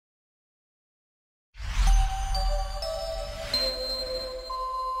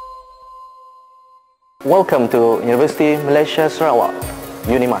Welcome to Universiti Malaysia Sarawak,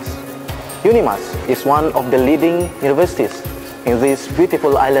 UNIMAS. UNIMAS is one of the leading universities in this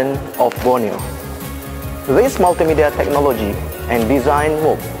beautiful island of Borneo. This multimedia technology and design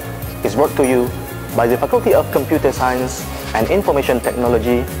MOOC is brought to you by the Faculty of Computer Science and Information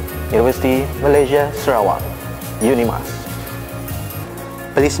Technology, Universiti Malaysia Sarawak, UNIMAS.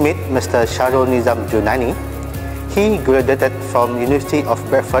 Please meet Mr. Syahrul Nizam Junaini. He graduated from University of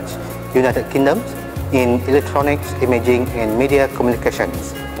Bradford, United Kingdom in Electronics, Imaging and Media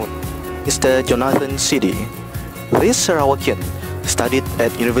Communications. Mr. Jonathan Sidi. This Sarawakian studied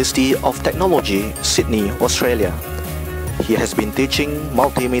at University of Technology, Sydney, Australia. He has been teaching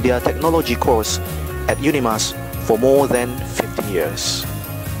multimedia technology course at UNIMAS for more than 50 years.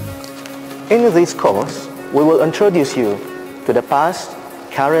 In this course, we will introduce you to the past,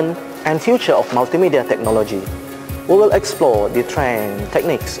 current and future of multimedia technology. We will explore the trend,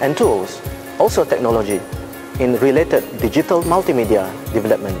 techniques and tools, also technology, in related digital multimedia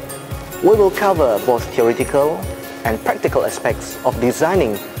development. We will cover both theoretical and practical aspects of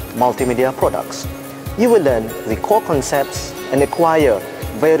designing multimedia products. You will learn the core concepts and acquire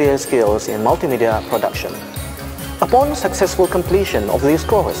various skills in multimedia production. Upon successful completion of this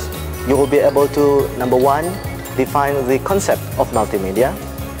course, you will be able to, number one, define the concept of multimedia,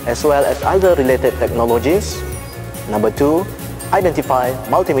 as well as other related technologies. Number two, identify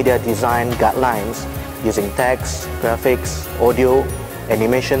multimedia design guidelines using text, graphics, audio,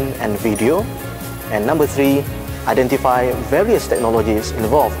 animation and video. And number three, identify various technologies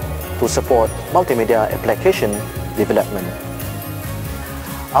involved to support multimedia application development.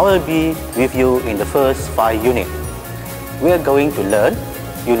 I will be with you in the first 5 units. We are going to learn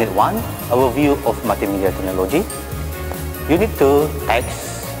Unit 1, Overview of Multimedia Technology, Unit 2,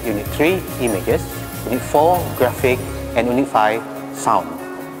 Text, Unit 3, Images, Unit 4, Graphic, and Unit 5, Sound.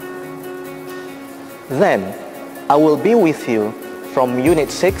 Then, I will be with you from Unit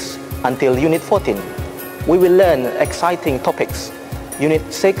 6 until Unit 14. We will learn exciting topics. Unit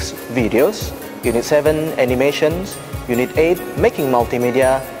 6, Videos, Unit 7, Animations, Unit 8, Making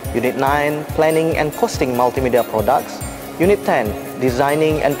Multimedia, Unit 9, Planning and Costing Multimedia Products, Unit 10,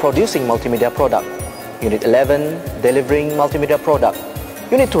 Designing and Producing Multimedia Product, Unit 11, Delivering Multimedia Product,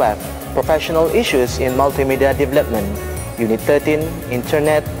 Unit 12, Professional Issues in Multimedia Development, Unit 13,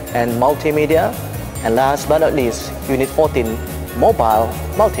 Internet and Multimedia, and last but not least, Unit 14, Mobile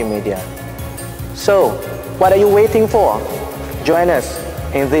Multimedia. So, what are you waiting for? Join us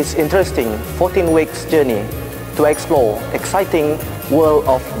in this interesting 14 weeks journey to explore exciting world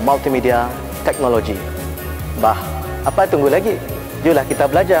of multimedia technology. Bah, apa tunggu lagi? Julah kita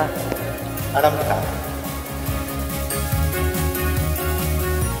belajar. Alam kita.